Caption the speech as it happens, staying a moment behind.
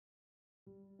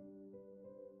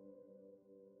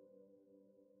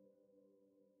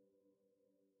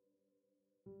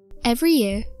Every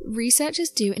year, researchers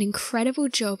do an incredible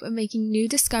job of making new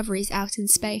discoveries out in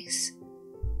space.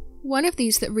 One of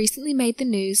these that recently made the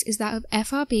news is that of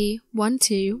FRB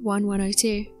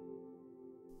 121102.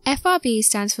 FRB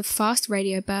stands for Fast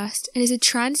Radio Burst and is a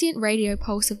transient radio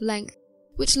pulse of length,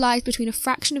 which lies between a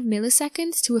fraction of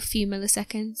milliseconds to a few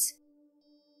milliseconds.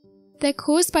 They're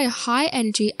caused by a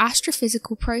high-energy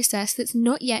astrophysical process that's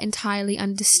not yet entirely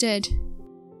understood.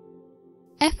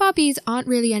 FRBs aren't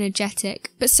really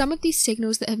energetic, but some of these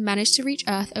signals that have managed to reach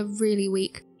Earth are really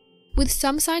weak, with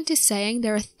some scientists saying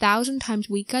they're 1,000 times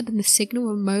weaker than the signal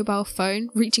of a mobile phone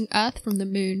reaching Earth from the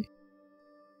Moon.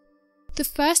 The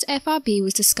first FRB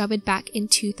was discovered back in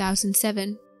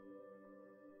 2007.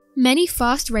 Many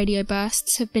fast radio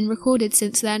bursts have been recorded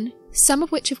since then, some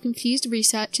of which have confused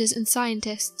researchers and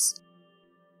scientists.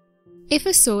 If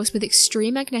a source with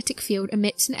extreme magnetic field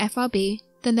emits an FRB,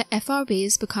 then the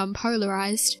FRBs become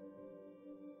polarized.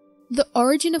 The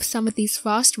origin of some of these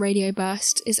fast radio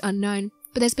bursts is unknown,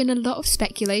 but there's been a lot of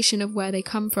speculation of where they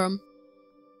come from.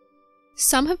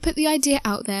 Some have put the idea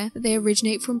out there that they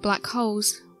originate from black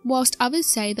holes, whilst others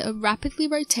say that a rapidly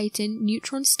rotating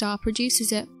neutron star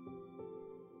produces it.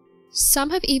 Some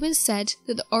have even said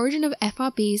that the origin of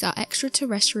FRBs are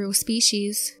extraterrestrial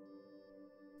species.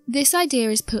 This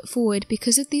idea is put forward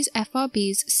because of these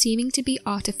FRBs seeming to be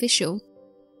artificial.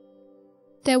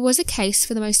 There was a case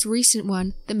for the most recent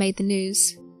one that made the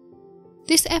news.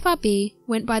 This FRB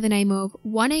went by the name of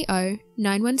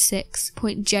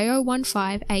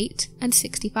 180.916.J0158 and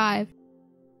 65.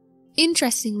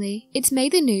 Interestingly, it's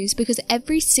made the news because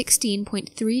every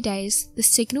 16.3 days the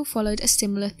signal followed a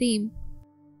similar theme.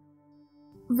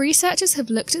 Researchers have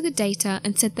looked at the data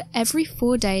and said that every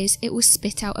 4 days it will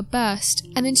spit out a burst,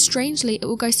 and then strangely it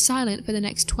will go silent for the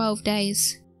next 12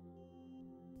 days.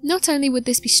 Not only would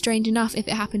this be strange enough if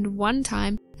it happened one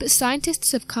time, but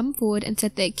scientists have come forward and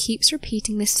said that it keeps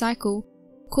repeating this cycle,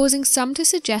 causing some to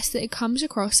suggest that it comes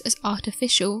across as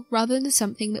artificial rather than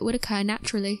something that would occur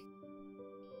naturally.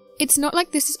 It's not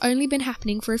like this has only been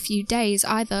happening for a few days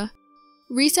either.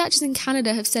 Researchers in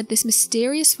Canada have said this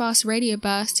mysterious fast radio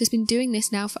burst has been doing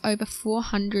this now for over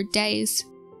 400 days.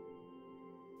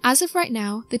 As of right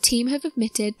now, the team have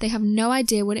admitted they have no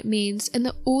idea what it means, and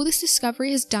that all this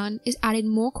discovery has done is added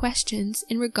more questions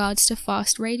in regards to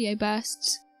fast radio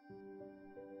bursts.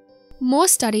 More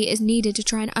study is needed to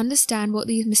try and understand what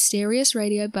these mysterious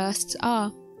radio bursts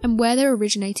are, and where they're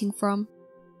originating from.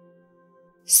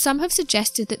 Some have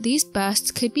suggested that these bursts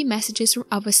could be messages from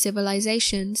other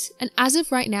civilizations, and as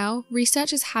of right now,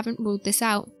 researchers haven't ruled this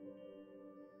out.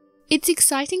 It's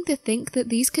exciting to think that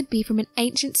these could be from an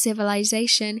ancient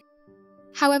civilization.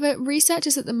 However,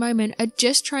 researchers at the moment are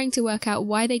just trying to work out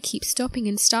why they keep stopping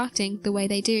and starting the way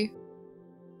they do.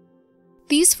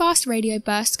 These fast radio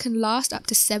bursts can last up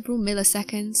to several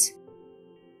milliseconds.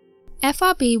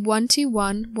 FRB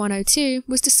 121102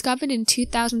 was discovered in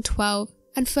 2012,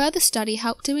 and further study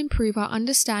helped to improve our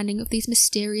understanding of these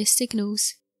mysterious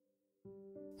signals.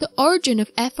 The origin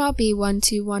of FRB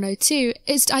 12102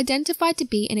 is identified to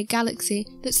be in a galaxy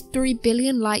that's 3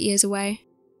 billion light years away.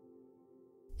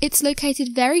 It's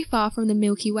located very far from the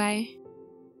Milky Way.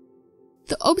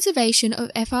 The observation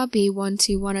of FRB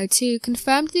 12102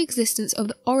 confirmed the existence of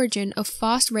the origin of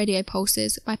fast radio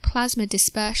pulses by plasma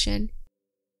dispersion.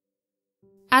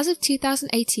 As of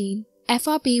 2018,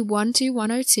 FRB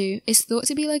 12102 is thought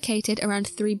to be located around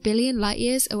 3 billion light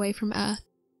years away from Earth.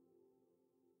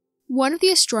 One of the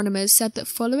astronomers said that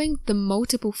following the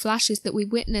multiple flashes that we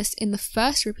witnessed in the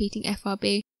first repeating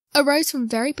FRB arose from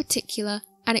very particular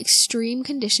and extreme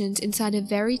conditions inside a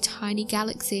very tiny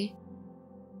galaxy.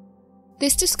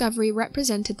 This discovery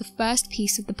represented the first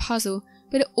piece of the puzzle,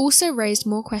 but it also raised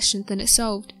more questions than it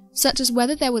solved, such as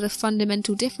whether there was a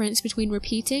fundamental difference between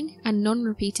repeating and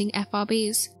non-repeating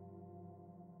FRBs.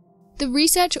 The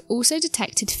researcher also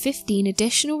detected 15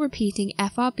 additional repeating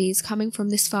FRBs coming from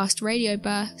this fast radio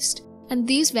burst, and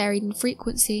these varied in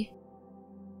frequency.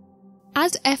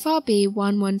 As FRB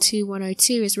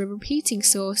 112102 is a repeating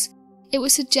source, it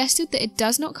was suggested that it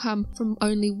does not come from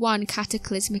only one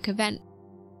cataclysmic event.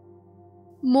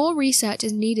 More research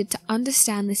is needed to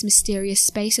understand this mysterious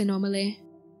space anomaly.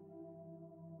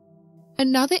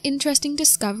 Another interesting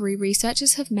discovery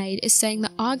researchers have made is saying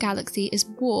that our galaxy is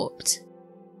warped.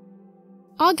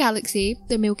 Our galaxy,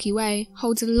 the Milky Way,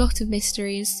 holds a lot of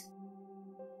mysteries.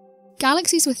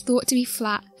 Galaxies were thought to be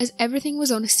flat as everything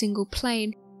was on a single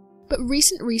plane, but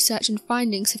recent research and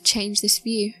findings have changed this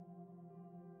view.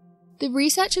 The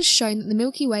research has shown that the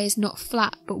Milky Way is not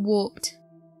flat but warped.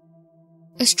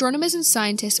 Astronomers and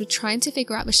scientists were trying to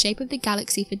figure out the shape of the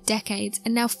galaxy for decades,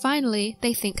 and now finally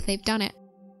they think they've done it.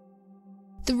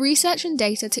 The research and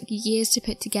data took years to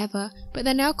put together, but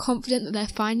they're now confident that their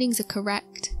findings are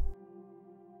correct.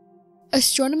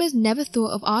 Astronomers never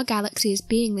thought of our galaxy as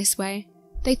being this way.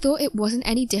 They thought it wasn't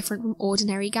any different from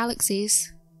ordinary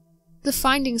galaxies. The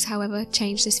findings, however,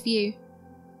 changed this view.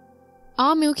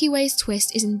 Our Milky Way's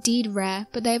twist is indeed rare,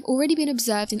 but they have already been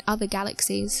observed in other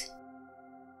galaxies.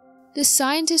 The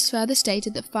scientists further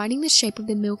stated that finding the shape of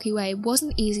the Milky Way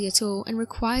wasn't easy at all and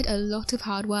required a lot of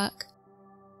hard work.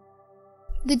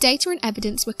 The data and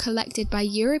evidence were collected by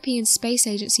European Space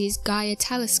Agency's Gaia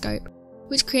telescope,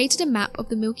 which created a map of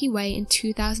the Milky Way in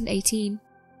 2018.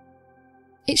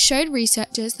 It showed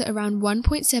researchers that around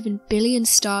 1.7 billion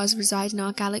stars reside in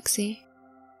our galaxy.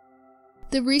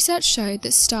 The research showed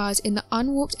that stars in the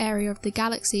unwarped area of the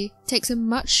galaxy takes a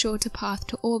much shorter path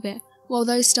to orbit, while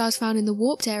those stars found in the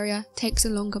warped area takes a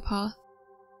longer path.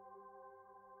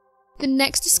 The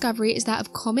next discovery is that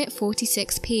of Comet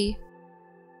 46P.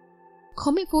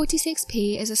 Comet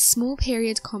 46P is a small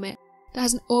period comet that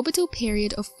has an orbital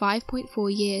period of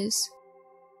 5.4 years.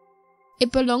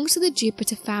 It belongs to the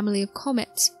Jupiter family of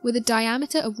comets with a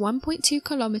diameter of 1.2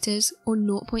 kilometers or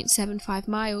 0.75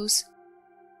 miles.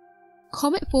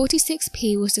 Comet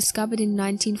 46P was discovered in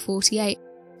 1948,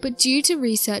 but due to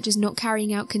researchers not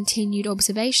carrying out continued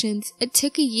observations, it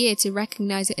took a year to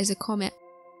recognize it as a comet.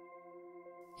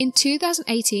 In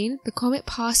 2018, the comet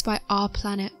passed by our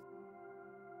planet.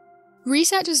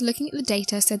 Researchers looking at the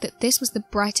data said that this was the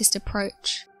brightest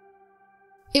approach.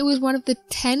 It was one of the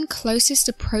 10 closest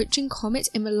approaching comets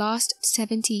in the last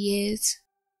 70 years.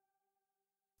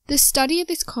 The study of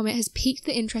this comet has piqued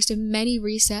the interest of many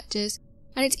researchers,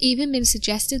 and it's even been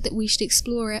suggested that we should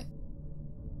explore it.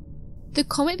 The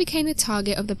comet became the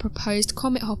target of the proposed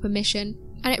Comet Hopper mission,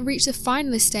 and it reached the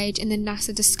finalist stage in the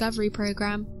NASA Discovery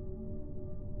program.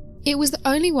 It was the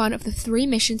only one of the 3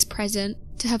 missions present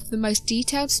to have the most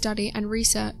detailed study and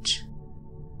research.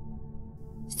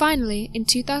 Finally, in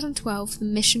 2012, the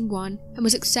mission won and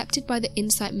was accepted by the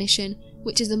InSight mission,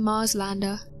 which is a Mars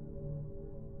lander.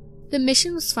 The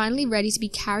mission was finally ready to be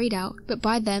carried out, but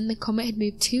by then the comet had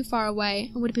moved too far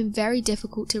away and would have been very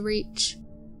difficult to reach.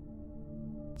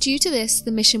 Due to this,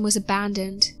 the mission was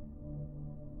abandoned.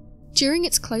 During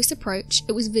its close approach,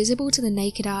 it was visible to the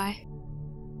naked eye.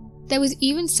 There was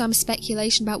even some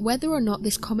speculation about whether or not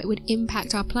this comet would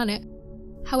impact our planet.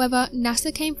 However,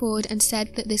 NASA came forward and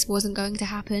said that this wasn't going to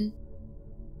happen.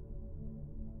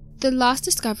 The last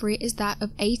discovery is that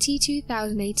of AT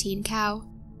 2018 Cow.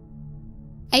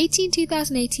 AT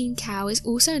 2018 Cow is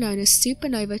also known as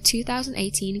Supernova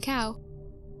 2018 Cow.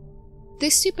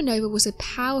 This supernova was a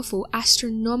powerful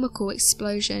astronomical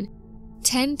explosion,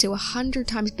 10 to 100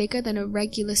 times bigger than a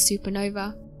regular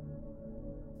supernova.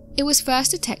 It was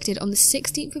first detected on the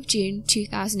 16th of June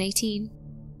 2018.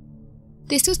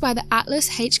 This was by the Atlas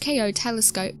HKO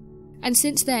telescope, and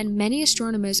since then many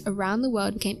astronomers around the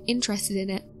world became interested in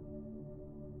it.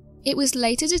 It was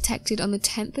later detected on the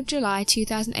 10th of July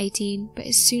 2018, but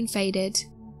it soon faded.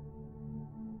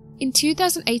 In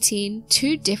 2018,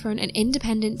 2 different and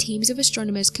independent teams of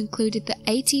astronomers concluded that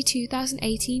AT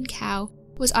 2018 Cow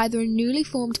was either a newly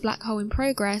formed black hole in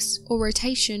progress or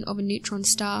rotation of a neutron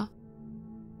star.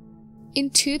 In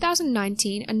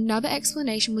 2019, another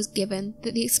explanation was given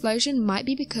that the explosion might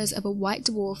be because of a white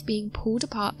dwarf being pulled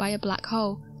apart by a black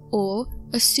hole, or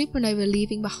a supernova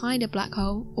leaving behind a black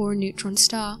hole or a neutron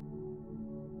star.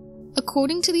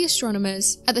 According to the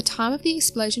astronomers, at the time of the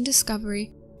explosion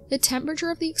discovery, the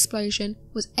temperature of the explosion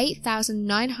was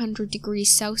 8,900 degrees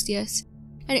Celsius,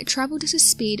 and it travelled at a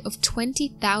speed of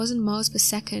 20,000 miles per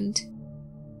second.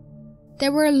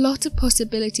 There were a lot of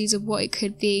possibilities of what it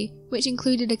could be, which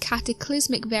included a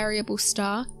cataclysmic variable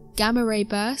star, gamma-ray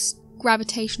burst,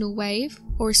 gravitational wave,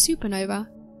 or a supernova.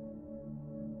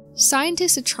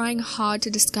 Scientists are trying hard to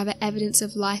discover evidence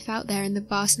of life out there in the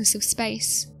vastness of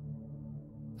space.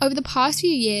 Over the past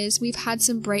few years, we've had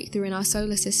some breakthrough in our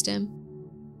solar system.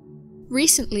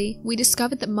 Recently, we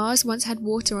discovered that Mars once had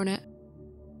water on it.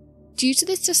 Due to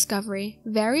this discovery,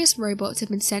 various robots have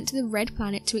been sent to the red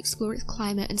planet to explore its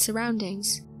climate and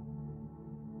surroundings.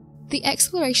 The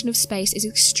exploration of space is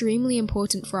extremely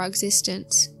important for our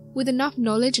existence. With enough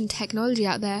knowledge and technology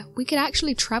out there, we could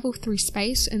actually travel through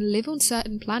space and live on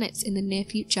certain planets in the near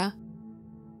future.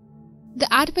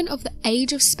 The advent of the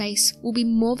age of space will be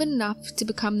more than enough to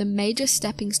become the major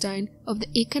stepping stone of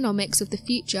the economics of the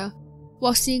future,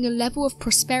 while seeing a level of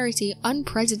prosperity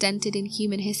unprecedented in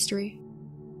human history.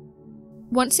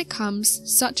 Once it comes,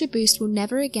 such a boost will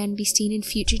never again be seen in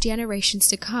future generations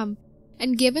to come,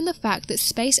 and given the fact that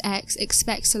SpaceX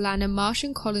expects to land a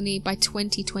Martian colony by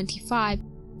 2025,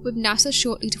 with NASA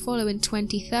shortly to follow in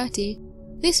 2030,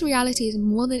 This reality is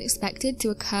more than expected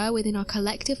to occur within our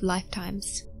collective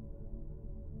lifetimes.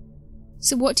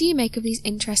 So what do you make of these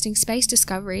interesting space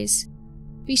discoveries?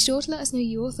 Be sure to let us know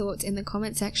your thoughts in the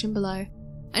comment section below,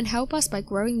 and help us by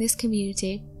growing this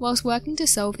community whilst working to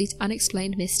solve these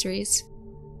unexplained mysteries.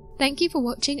 Thank you for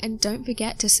watching, and don't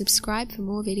forget to subscribe for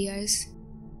more videos.